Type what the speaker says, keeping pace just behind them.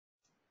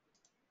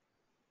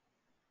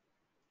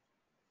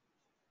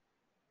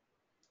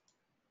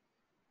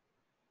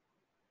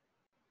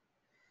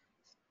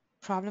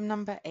Problem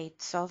number 8,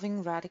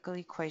 solving radical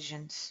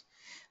equations.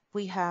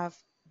 We have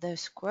the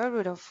square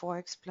root of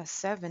 4x plus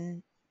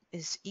 7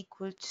 is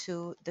equal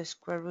to the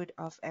square root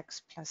of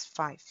x plus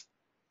 5.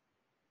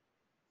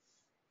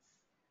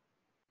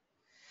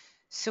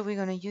 So we're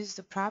going to use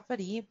the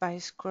property by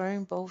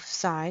squaring both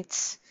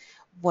sides,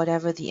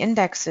 whatever the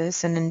index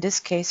is, and in this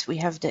case we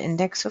have the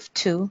index of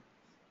 2.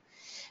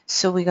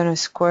 So we're going to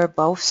square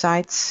both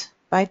sides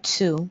by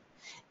 2,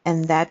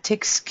 and that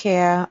takes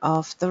care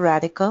of the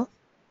radical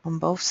on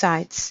both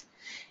sides.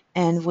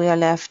 And we are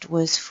left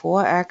with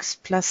 4x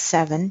plus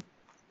 7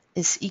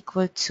 is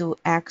equal to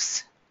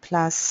x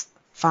plus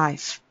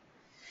 5.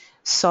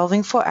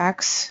 Solving for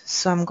x,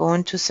 so I'm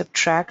going to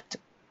subtract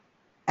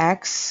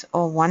x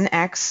or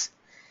 1x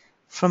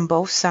from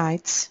both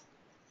sides.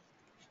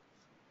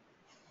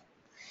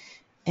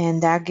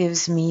 And that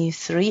gives me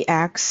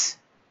 3x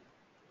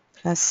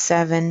plus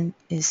 7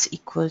 is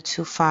equal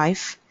to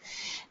 5.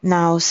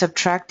 Now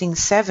subtracting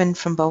 7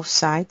 from both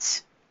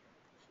sides,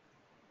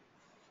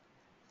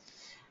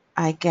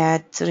 I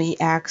get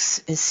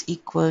 3x is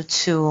equal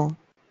to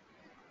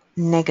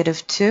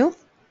negative 2.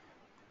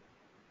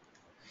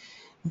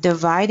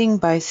 Dividing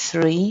by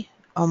 3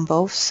 on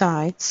both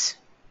sides,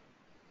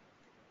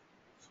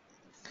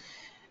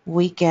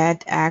 we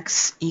get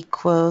x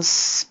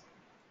equals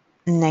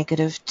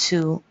negative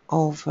 2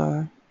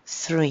 over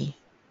 3.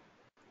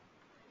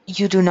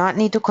 You do not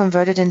need to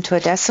convert it into a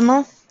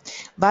decimal,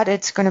 but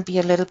it's going to be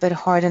a little bit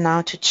harder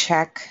now to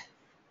check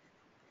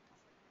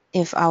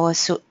if our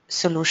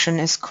solution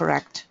is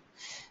correct.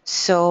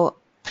 So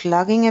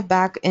plugging it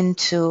back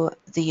into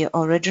the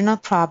original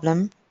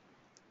problem,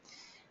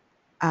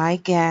 I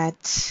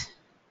get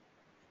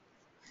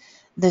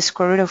the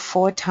square root of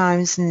 4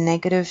 times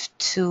negative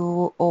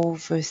 2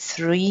 over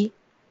 3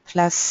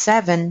 plus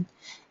 7,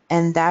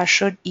 and that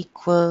should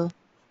equal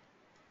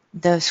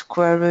the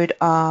square root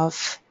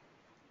of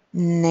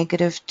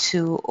negative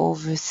 2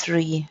 over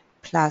 3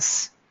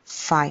 plus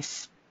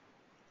 5.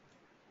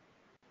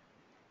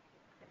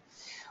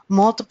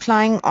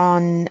 Multiplying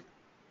on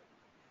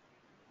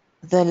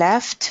the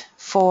left,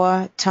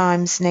 4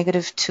 times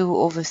negative 2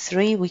 over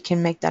 3, we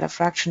can make that a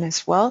fraction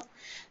as well.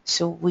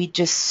 So we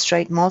just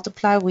straight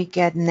multiply, we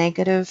get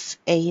negative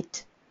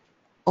 8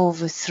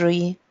 over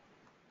 3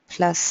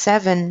 plus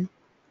 7.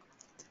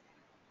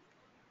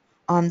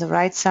 On the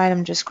right side,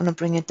 I'm just going to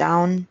bring it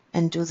down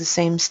and do the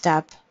same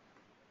step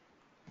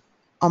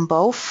on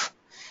both.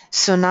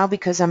 So now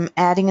because I'm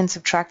adding and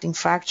subtracting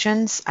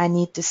fractions, I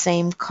need the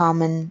same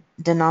common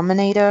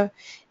denominator.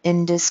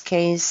 In this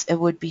case, it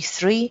would be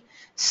 3.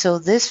 So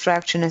this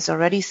fraction is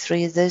already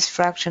 3. This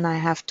fraction I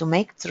have to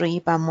make 3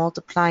 by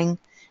multiplying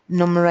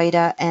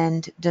numerator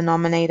and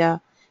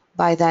denominator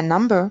by that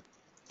number.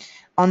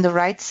 On the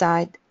right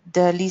side,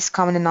 the least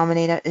common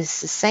denominator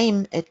is the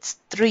same. It's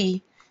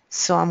 3.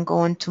 So I'm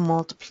going to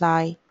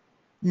multiply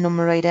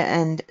numerator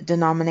and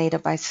denominator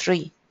by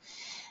 3.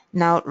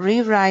 Now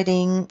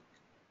rewriting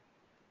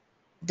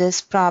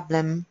this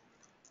problem,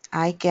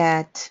 I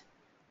get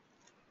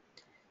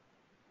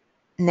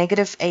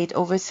negative 8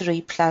 over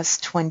 3 plus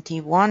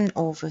 21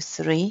 over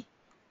 3,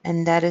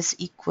 and that is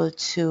equal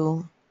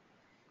to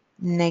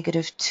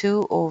negative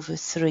 2 over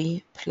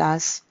 3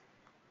 plus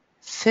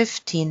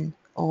 15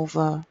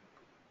 over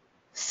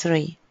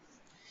 3.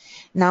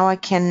 Now I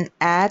can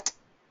add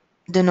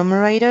the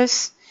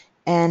numerators,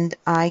 and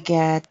I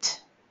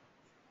get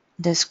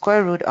the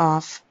square root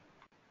of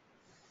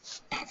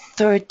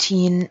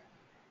 13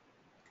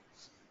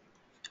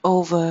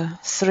 over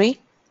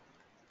 3,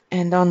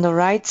 and on the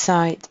right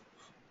side,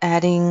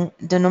 adding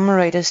the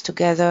numerators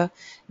together,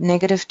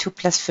 negative 2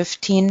 plus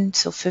 15,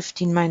 so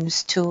 15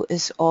 minus 2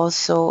 is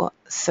also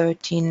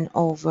 13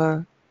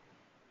 over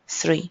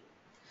 3.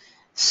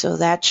 So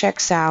that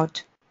checks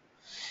out,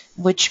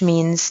 which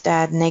means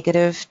that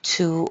negative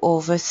 2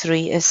 over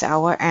 3 is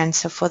our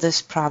answer for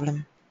this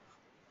problem.